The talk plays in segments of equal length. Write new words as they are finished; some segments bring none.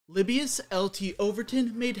Lebbeus LT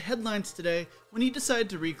Overton made headlines today when he decided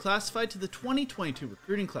to reclassify to the 2022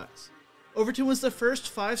 recruiting class. Overton was the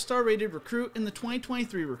first 5-star rated recruit in the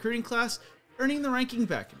 2023 recruiting class, earning the ranking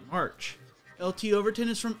back in March. LT Overton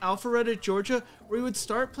is from Alpharetta, Georgia, where he would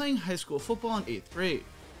start playing high school football in 8th grade.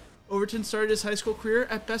 Overton started his high school career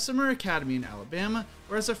at Bessemer Academy in Alabama,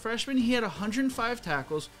 where as a freshman he had 105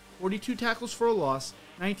 tackles, 42 tackles for a loss,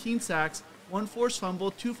 19 sacks, 1 forced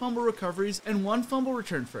fumble, 2 fumble recoveries, and 1 fumble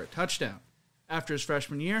return for a touchdown. After his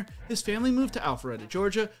freshman year, his family moved to Alpharetta,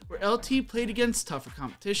 Georgia, where LT played against tougher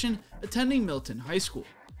competition, attending Milton High School.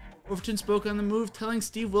 Overton spoke on the move, telling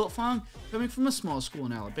Steve Wiltfong, "Coming from a small school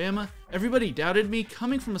in Alabama, everybody doubted me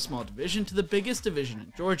coming from a small division to the biggest division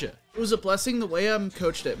in Georgia. It was a blessing the way I'm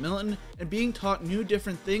coached at Milton and being taught new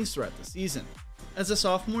different things throughout the season." As a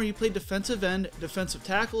sophomore, he played defensive end, defensive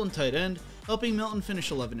tackle, and tight end, helping Milton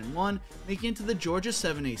finish 11-1, making it to the Georgia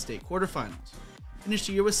 7A state quarterfinals. Finished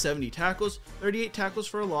the year with 70 tackles, 38 tackles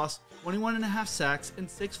for a loss, 21.5 sacks, and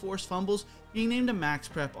 6 forced fumbles, being named a Max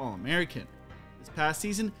Prep All-American. This past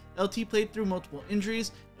season, LT played through multiple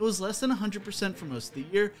injuries. It was less than 100% for most of the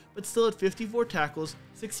year, but still had 54 tackles,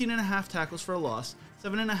 16.5 tackles for a loss,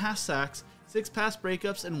 7.5 sacks, 6 pass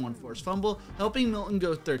breakups, and 1 forced fumble, helping Milton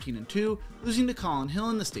go 13-2, losing to Collin Hill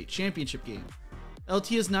in the state championship game.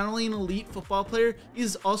 LT is not only an elite football player, he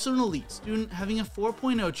is also an elite student, having a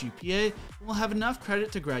 4.0 GPA and will have enough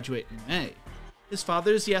credit to graduate in May. His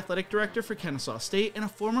father is the athletic director for Kennesaw State and a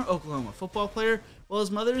former Oklahoma football player, while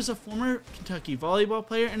his mother is a former Kentucky volleyball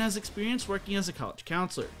player and has experience working as a college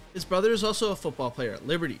counselor. His brother is also a football player at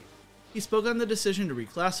Liberty. He spoke on the decision to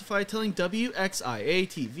reclassify, telling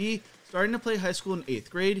WXIA-TV, "Starting to play high school in 8th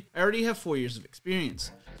grade, I already have 4 years of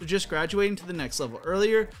experience. So just graduating to the next level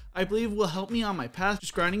earlier, I believe will help me on my path,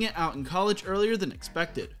 just grinding it out in college earlier than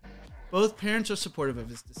expected." Both parents are supportive of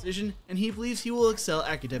his decision, and he believes he will excel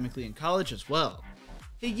academically in college as well.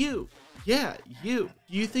 Hey you! Yeah, you!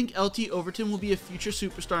 Do you think LT Overton will be a future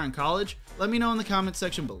superstar in college? Let me know in the comment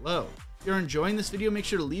section below. If you're enjoying this video, make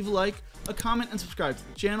sure to leave a like, a comment, and subscribe to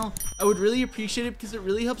the channel. I would really appreciate it because it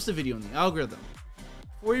really helps the video in the algorithm.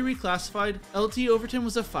 Before he reclassified, LT Overton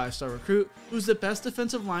was a 5-star recruit who was the best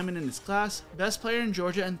defensive lineman in his class, best player in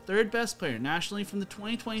Georgia, and 3rd best player nationally from the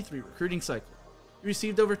 2023 recruiting cycle. He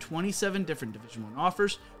received over 27 different Division I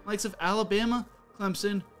offers, from the likes of Alabama,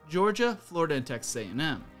 Clemson, Georgia, Florida, and Texas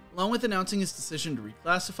A&M. Along with announcing his decision to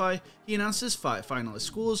reclassify, he announced his 5 finalist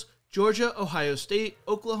schools: Georgia, Ohio State,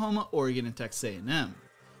 Oklahoma, Oregon, and Texas A&M.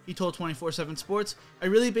 He told 24/7 Sports, "I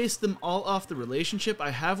really based them all off the relationship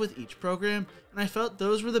I have with each program, and I felt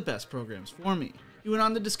those were the best programs for me." He went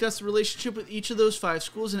on to discuss the relationship with each of those 5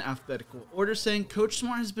 schools in alphabetical order, saying, "Coach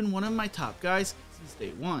Smart has been one of my top guys since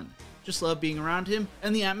day one. Just love being around him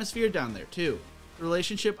and the atmosphere down there too. The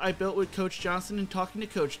relationship I built with Coach Johnson and talking to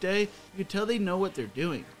Coach Day, you could tell they know what they're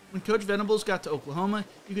doing. When Coach Venables got to Oklahoma,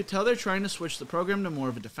 you could tell they're trying to switch the program to more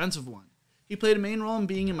of a defensive one. He played a main role in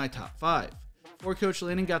being in my top 5. Before Coach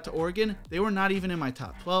Lanning got to Oregon, they were not even in my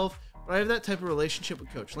top 12, but I have that type of relationship with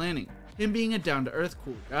Coach Lanning, him being a down-to-earth,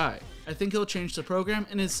 cool guy. I think he'll change the program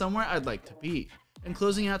and is somewhere I'd like to be." And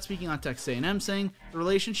closing out, speaking on Texas A&M, saying, "The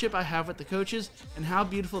relationship I have with the coaches and how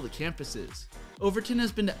beautiful the campus is." Overton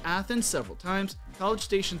has been to Athens several times, College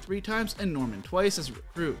Station 3 times, and Norman twice as a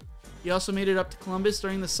recruit. He also made it up to Columbus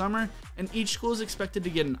during the summer, and each school is expected to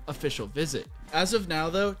get an official visit. As of now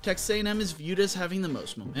though, Texas A&M is viewed as having the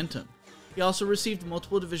most momentum. He also received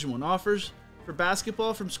multiple Division I offers for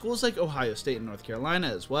basketball from schools like Ohio State and North Carolina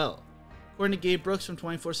as well. According to Gabe Brooks from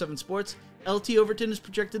 24/7 Sports, LT Overton is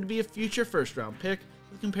projected to be a future first-round pick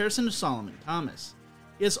with comparison to Solomon Thomas.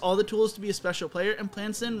 He has all the tools to be a special player and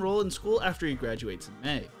plans to enroll in school after he graduates in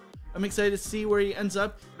May. I'm excited to see where he ends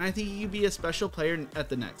up, and I think he could be a special player at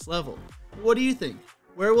the next level. What do you think?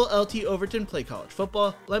 Where will LT Overton play college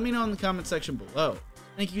football? Let me know in the comment section below.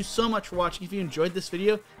 Thank you so much for watching. If you enjoyed this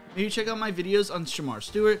video, maybe check out my videos on Shamar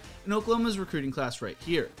Stewart and Oklahoma's recruiting class right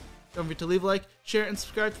here. Don't forget to leave a like, share, and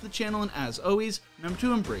subscribe to the channel, and as always, remember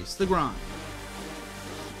to embrace the grind.